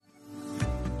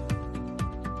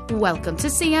Welcome to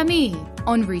CME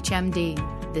on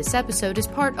ReachMD. This episode is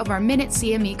part of our Minute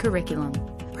CME curriculum.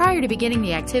 Prior to beginning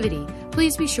the activity,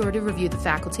 please be sure to review the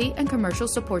faculty and commercial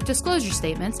support disclosure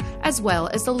statements as well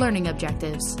as the learning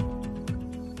objectives.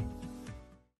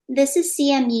 This is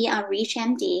CME on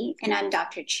ReachMD, and I'm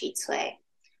Dr. Chi Cui.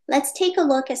 Let's take a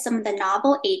look at some of the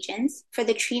novel agents for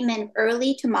the treatment of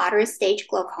early to moderate stage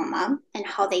glaucoma and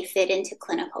how they fit into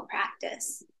clinical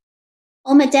practice.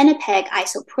 Omadenipeg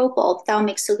isopropyl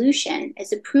ophthalmic solution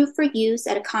is approved for use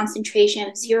at a concentration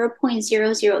of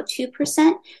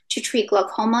 0.002% to treat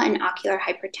glaucoma and ocular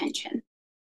hypertension.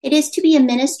 It is to be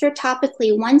administered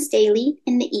topically once daily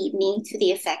in the evening to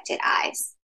the affected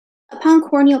eyes. Upon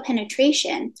corneal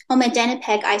penetration,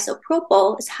 omadenipeg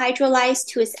isopropyl is hydrolyzed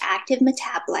to its active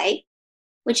metabolite,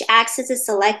 which acts as a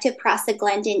selective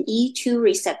prostaglandin E2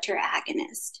 receptor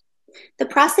agonist. The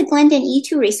prostaglandin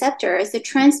E2 receptor is a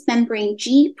transmembrane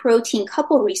G protein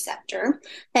couple receptor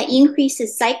that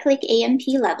increases cyclic AMP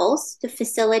levels to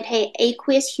facilitate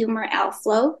aqueous humor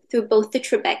outflow through both the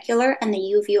trabecular and the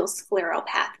uveal scleral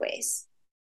pathways.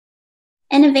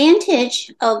 An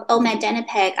advantage of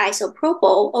omadenipeg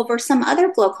isopropyl over some other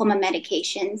glaucoma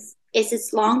medications is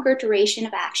its longer duration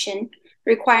of action,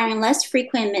 requiring less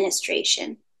frequent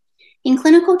administration. In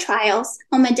clinical trials,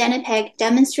 omadenipeg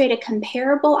demonstrated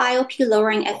comparable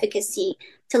IOP-lowering efficacy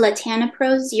to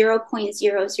latanoprost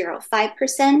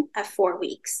 0.005% at 4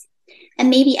 weeks, and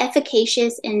may be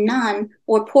efficacious in none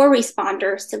or poor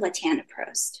responders to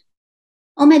latanoprost.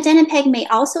 Omadenipeg may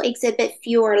also exhibit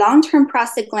fewer long-term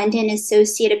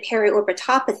prostaglandin-associated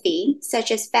periorbitopathy, such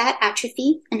as fat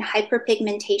atrophy and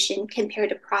hyperpigmentation compared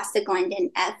to prostaglandin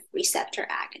F receptor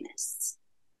agonists.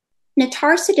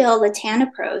 Notarsidil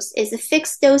latanoprost is a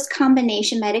fixed-dose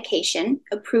combination medication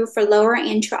approved for lower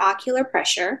intraocular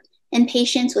pressure in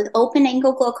patients with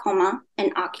open-angle glaucoma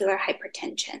and ocular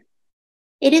hypertension.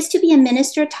 It is to be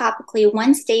administered topically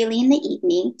once daily in the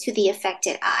evening to the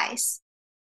affected eyes.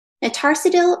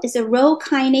 Notarsidil is a Rho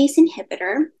kinase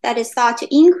inhibitor that is thought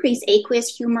to increase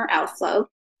aqueous humor outflow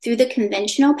through the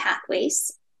conventional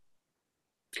pathways,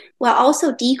 while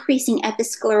also decreasing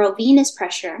episcleral venous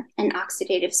pressure and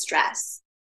oxidative stress.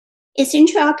 Its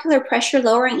intraocular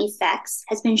pressure-lowering effects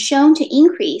has been shown to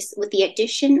increase with the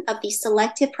addition of the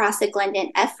selective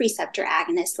prostaglandin F receptor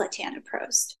agonist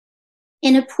latanoprost.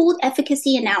 In a pooled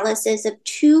efficacy analysis of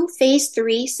 2 phase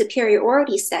 3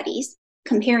 superiority studies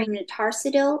comparing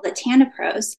notarsidil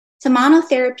latanoprost to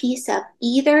monotherapies of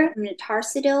either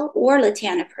notarsidil or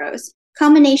latanoprost,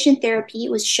 combination therapy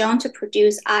was shown to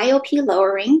produce IOP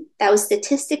lowering that was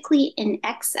statistically in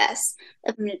excess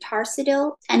of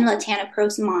notarsidil and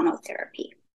latanoprost monotherapy.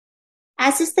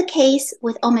 As is the case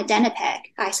with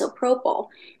omadenipeg isopropyl,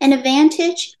 an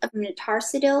advantage of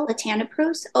notarsidil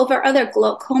latanoprost over other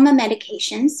glaucoma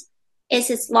medications is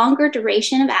its longer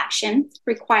duration of action,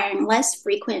 requiring less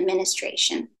frequent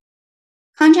administration.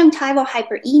 Conjunctival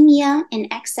hyperemia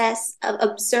in excess of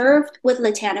observed with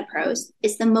latanoprost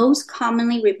is the most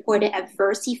commonly reported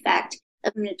adverse effect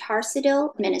of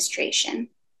notarsidil administration.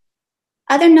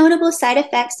 Other notable side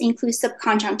effects include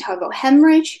subconjunctival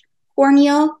hemorrhage,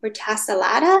 corneal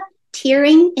reticulata,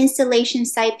 tearing, installation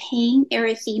site pain,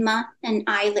 erythema, and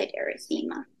eyelid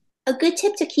erythema. A good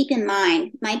tip to keep in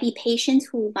mind might be patients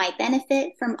who might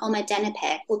benefit from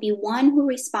omadenipeg will be one who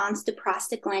responds to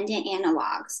prostaglandin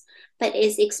analogs, but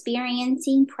is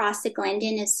experiencing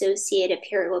prostaglandin-associated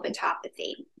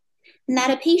periorbitopathy. And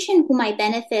that a patient who might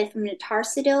benefit from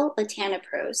notarsidil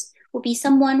latanoprost will be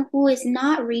someone who is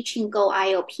not reaching goal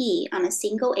IOP on a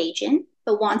single agent,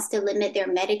 but wants to limit their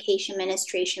medication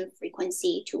administration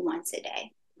frequency to once a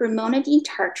day. Brimonidine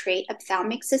tartrate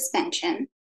ophthalmic suspension,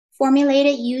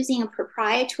 formulated using a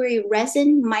proprietary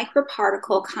resin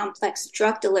microparticle complex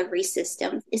drug delivery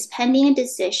system, is pending a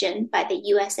decision by the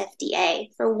US FDA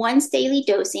for once daily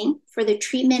dosing for the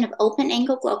treatment of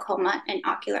open-angle glaucoma and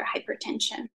ocular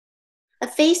hypertension. A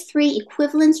phase 3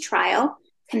 equivalence trial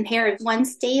compared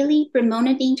once daily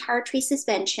brimonidine tartrate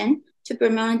suspension to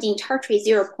brimonidine tartrate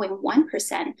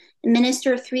 0.1%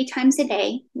 administered 3 times a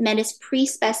day met its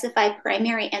pre-specified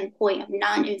primary endpoint of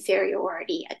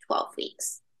non-inferiority at 12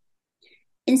 weeks.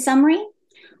 In summary,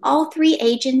 all 3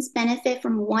 agents benefit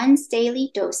from once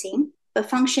daily dosing, but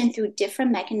function through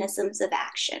different mechanisms of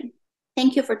action.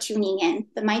 Thank you for tuning in,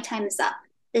 but my time is up.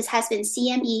 This has been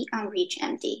CME on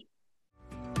ReachMD.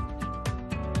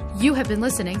 You have been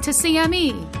listening to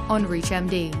CME on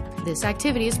ReachMD. This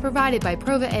activity is provided by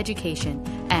Prova Education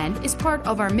and is part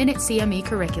of our Minute CME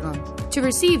curriculum. To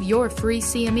receive your free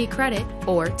CME credit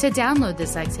or to download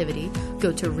this activity,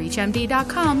 go to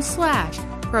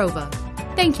reachmd.com/Prova.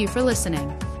 Thank you for listening.